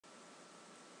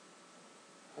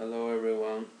Hello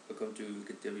everyone, welcome to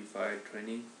catia v5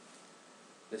 training.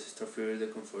 Let's start first the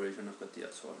configuration of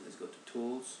catia. So let's go to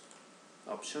tools,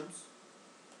 options,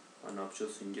 and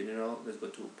options in general. Let's go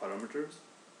to parameters,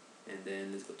 and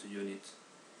then let's go to units.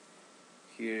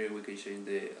 Here we can change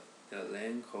the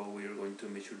length, how we are going to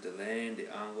measure the length,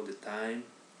 the angle, the time,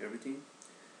 everything.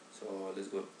 So let's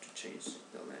go to change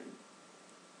the length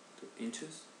to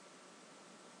inches.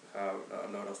 We have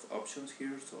a lot of options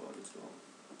here, so let's go to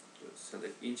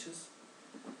select inches.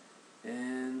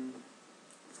 And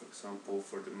for example,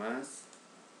 for the mass,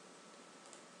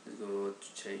 let's go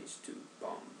to change to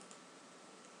pound.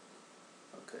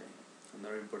 Okay,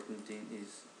 another important thing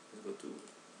is let's go to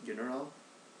general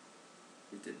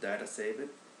with the data saved.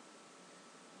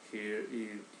 Here,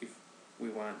 if we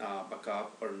want a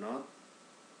backup or not,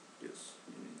 just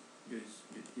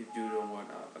if you don't want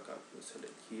a backup, you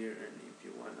select here, and if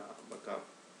you want a backup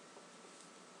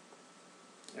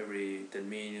every 10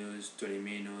 minutes, 20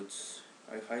 minutes,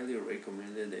 I highly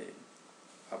recommend the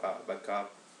have a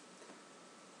backup,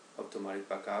 automatic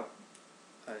backup.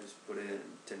 I just put it in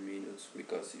 10 minutes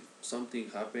because if something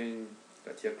happened,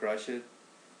 catia crashed,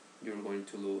 you're going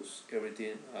to lose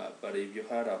everything. But if you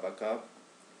had a backup,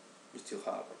 you still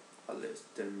have at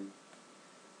least 10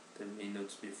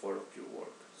 minutes before of your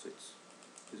work. So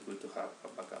it's good to have a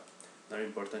backup. Another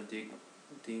important thing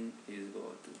is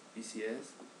go to PCS,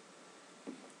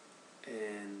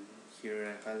 and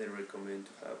here I highly recommend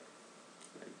to have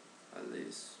like at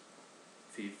least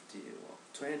 50 or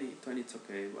 20 it's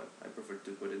okay, but I prefer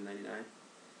to put it 99.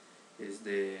 Is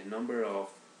the number of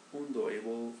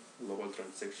undoable global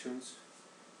transactions.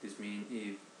 This means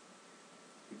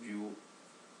if you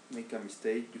make a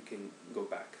mistake, you can go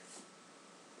back.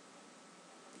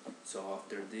 So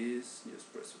after this,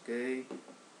 just press OK,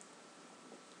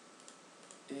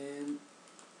 and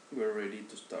we're ready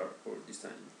to start our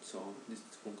design. So this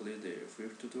concludes the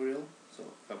first tutorial. So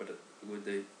have a good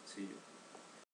day. See you.